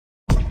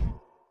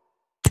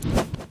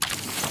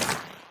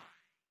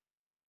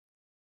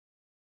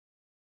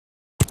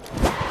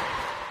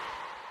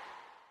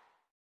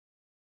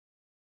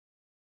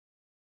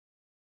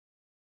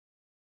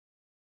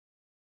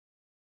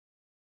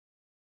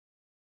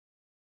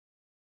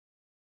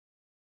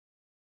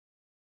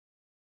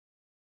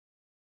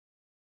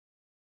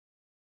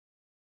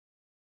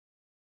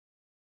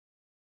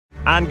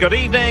And good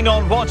evening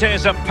on what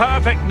is a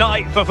perfect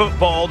night for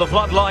football. The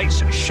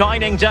floodlights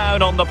shining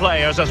down on the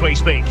players as we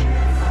speak.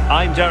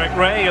 I'm Derek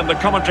Ray in the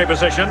commentary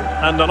position,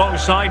 and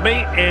alongside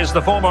me is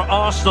the former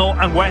Arsenal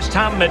and West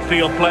Ham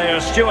midfield player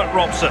Stuart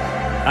Robson.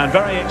 And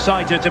very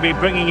excited to be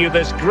bringing you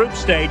this group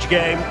stage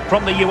game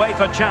from the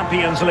UEFA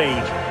Champions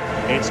League.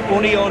 It's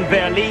Union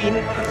Berlin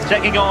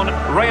taking on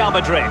Real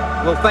Madrid.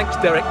 Well, thanks,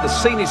 Derek. The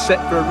scene is set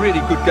for a really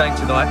good game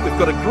tonight. We've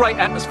got a great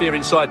atmosphere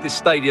inside this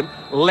stadium.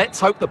 Let's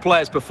hope the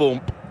players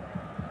perform.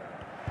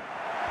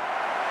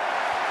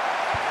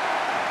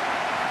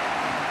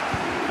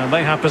 And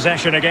they have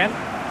possession again.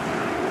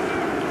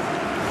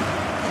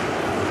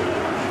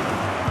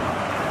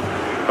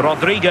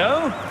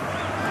 Rodrigo.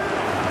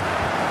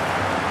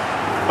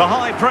 The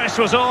high press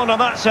was on,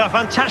 and that's a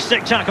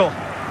fantastic tackle.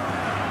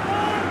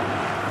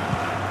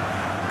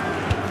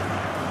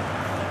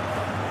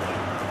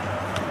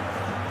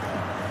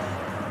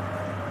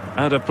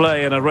 And a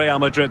play in a Real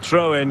Madrid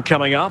throw-in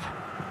coming up.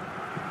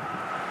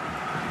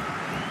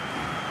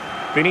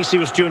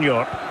 Vinicius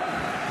Junior.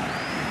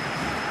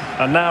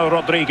 And now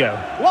Rodrigo.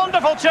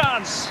 Wonderful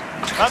chance!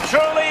 A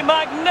truly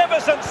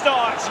magnificent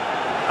start.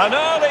 An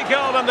early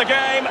goal in the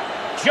game,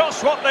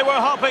 just what they were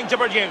hoping to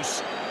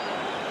produce.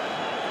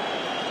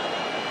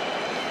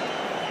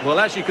 Well,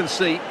 as you can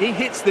see, he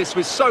hits this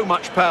with so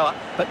much power,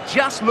 but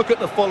just look at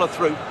the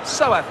follow-through.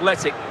 So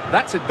athletic.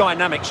 That's a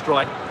dynamic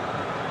strike.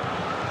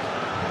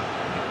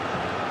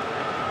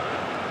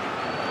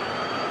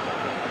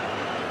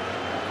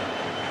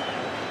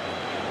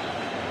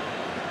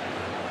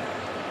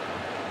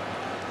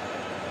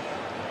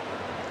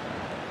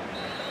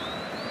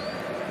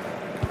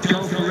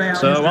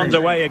 So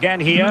underway again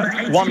here,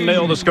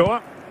 1-0 the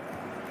score.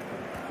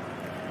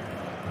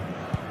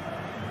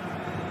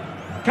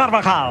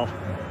 Carvajal.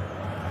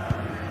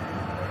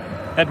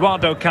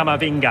 Eduardo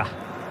Camavinga.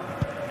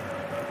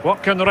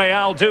 What can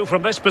Real do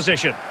from this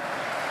position?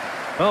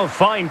 Oh,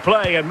 fine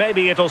play, and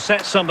maybe it'll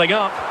set something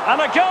up.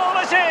 And a goal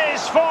it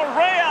is for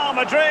Real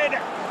Madrid.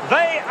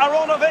 They are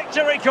on a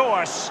victory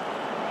course.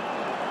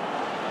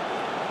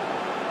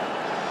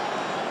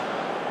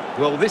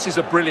 Well, this is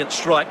a brilliant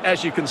strike,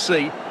 as you can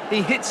see.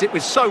 He hits it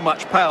with so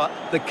much power.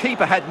 The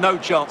keeper had no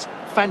chance.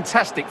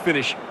 Fantastic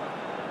finish.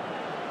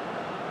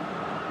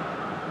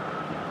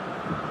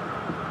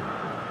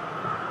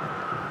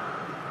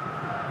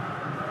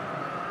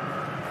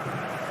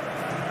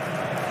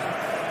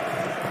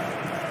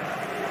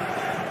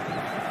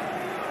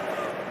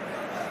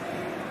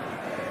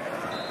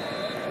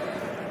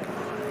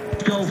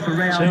 Goal for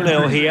Real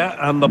 2-0 here,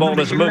 and the ball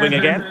is moving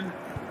again.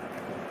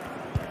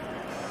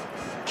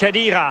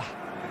 Khedira.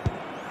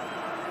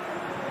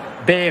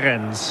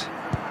 Behrens.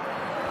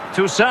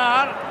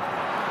 Toussaint.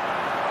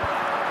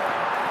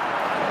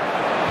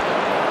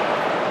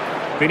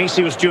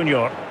 Vinicius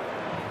Junior.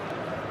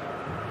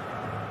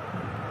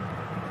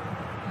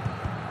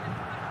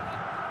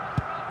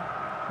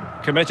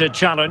 Committed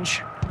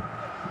challenge.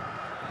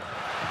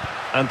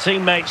 And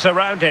teammates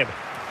around him.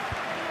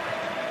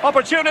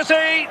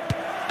 Opportunity.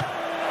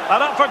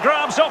 And up for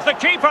grabs off the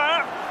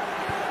keeper.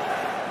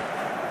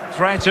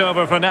 Threat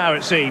over for now,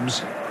 it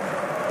seems.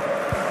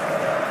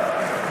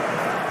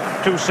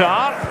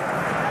 Toussaint.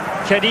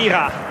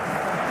 Khedira.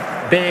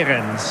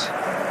 Behrens.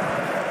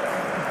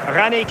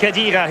 Rani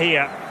Khedira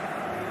here.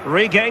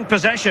 Regained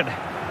possession.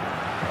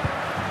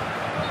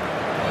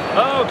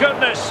 Oh,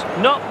 goodness.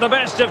 Not the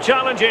best of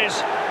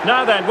challenges.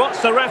 Now then,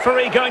 what's the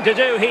referee going to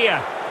do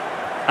here?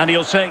 And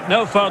he'll take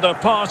no further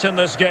part in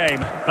this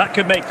game. That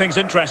could make things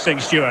interesting,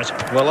 Stuart.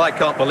 Well, I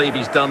can't believe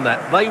he's done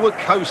that. They were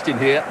coasting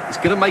here. It's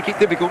going to make it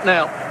difficult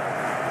now.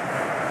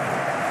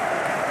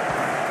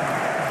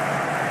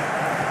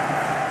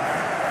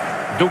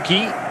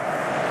 Duki.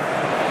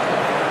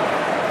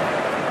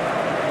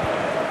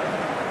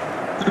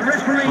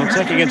 Well,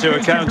 taking into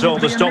account all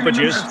the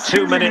stoppages,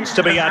 2 minutes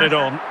to be added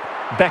on.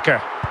 Becker.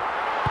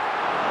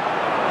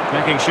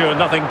 Making sure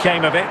nothing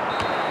came of it.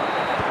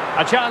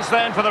 A chance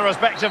then for the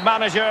respective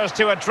managers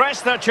to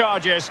address their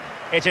charges.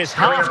 It is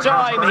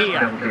half-time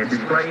here.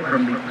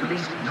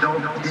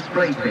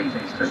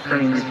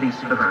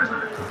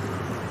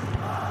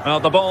 Well,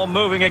 the ball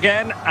moving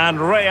again,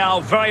 and Real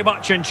very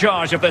much in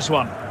charge of this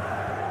one.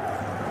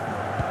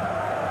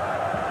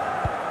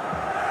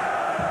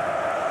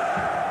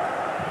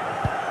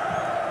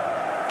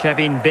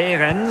 Kevin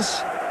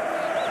Behrens.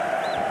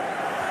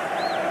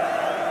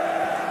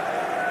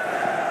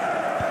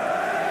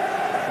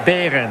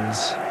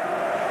 Behrens.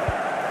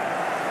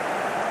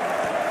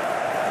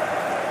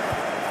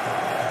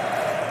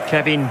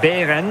 Kevin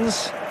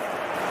Behrens.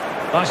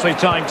 Nicely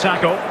timed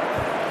tackle.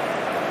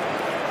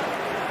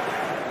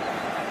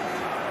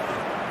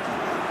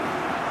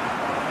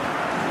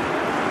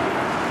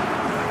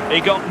 He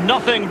got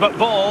nothing but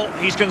ball.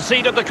 He's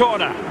conceded the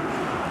corner.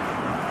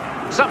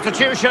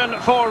 Substitution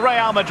for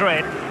Real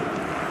Madrid.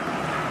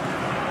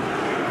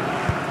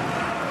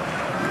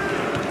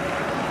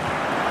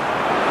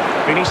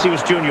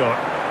 Vinicius Junior.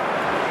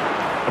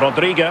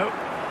 Rodrigo.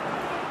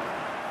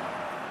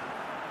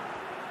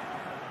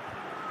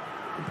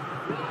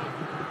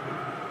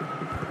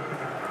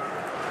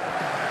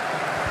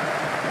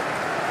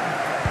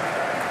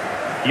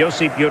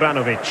 Josip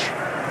Juranovic.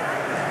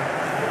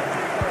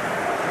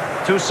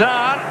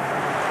 Toussaint.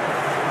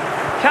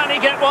 Can he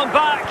get one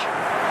back?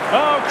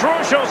 Oh,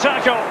 crucial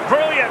tackle.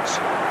 Brilliant.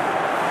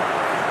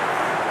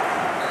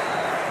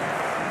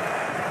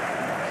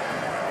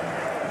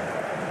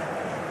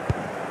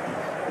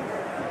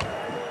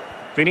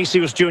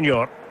 Vinicius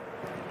Junior.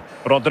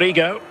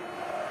 Rodrigo.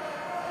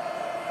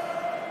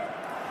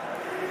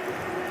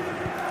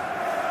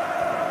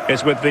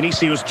 Is with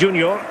Vinicius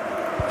Junior.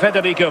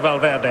 Federico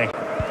Valverde.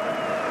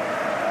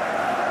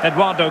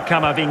 Eduardo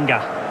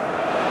Camavinga.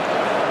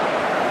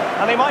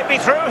 And he might be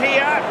through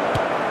here.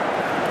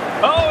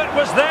 Oh, it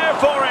was there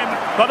for him,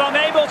 but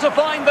unable to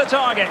find the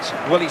target.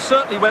 Well, he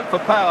certainly went for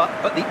power,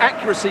 but the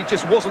accuracy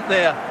just wasn't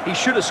there. He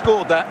should have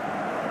scored that.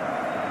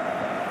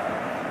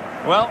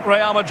 Well,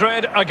 Real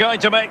Madrid are going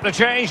to make the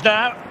change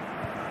now.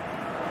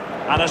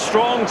 And a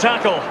strong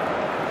tackle.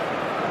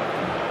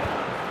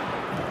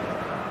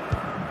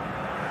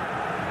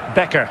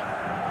 Becker.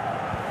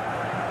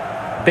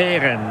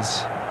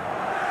 Behrens.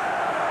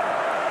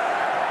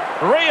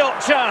 Real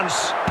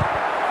chance.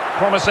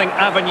 Promising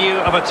avenue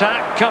of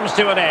attack comes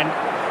to an end.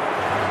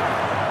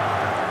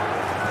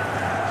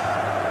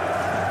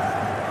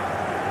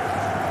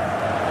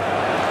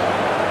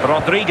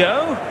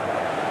 Rodrigo.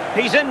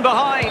 He's in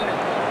behind.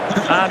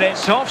 And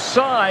it's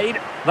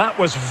offside. That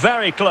was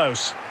very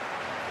close.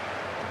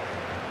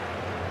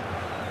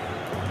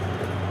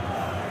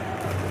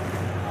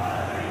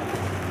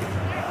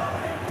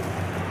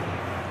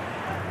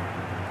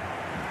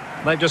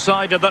 They've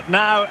decided that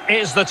now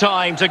is the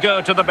time to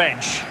go to the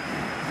bench.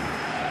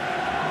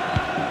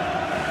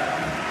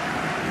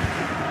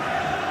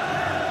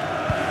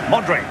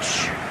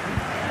 Modric.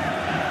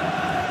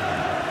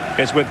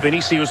 It's with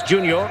Vinicius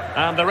Junior,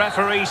 and the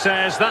referee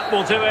says that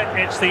will do it.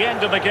 It's the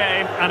end of the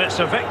game, and it's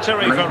a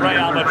victory for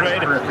Real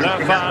Madrid.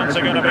 Their fans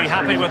are going to be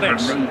happy with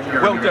this.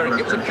 Well, Derek,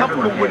 it was a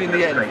comfortable win in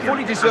the end.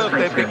 Fully deserved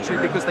their victory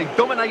because they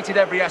dominated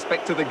every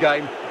aspect of the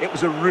game. It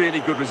was a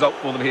really good result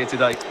for them here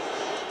today.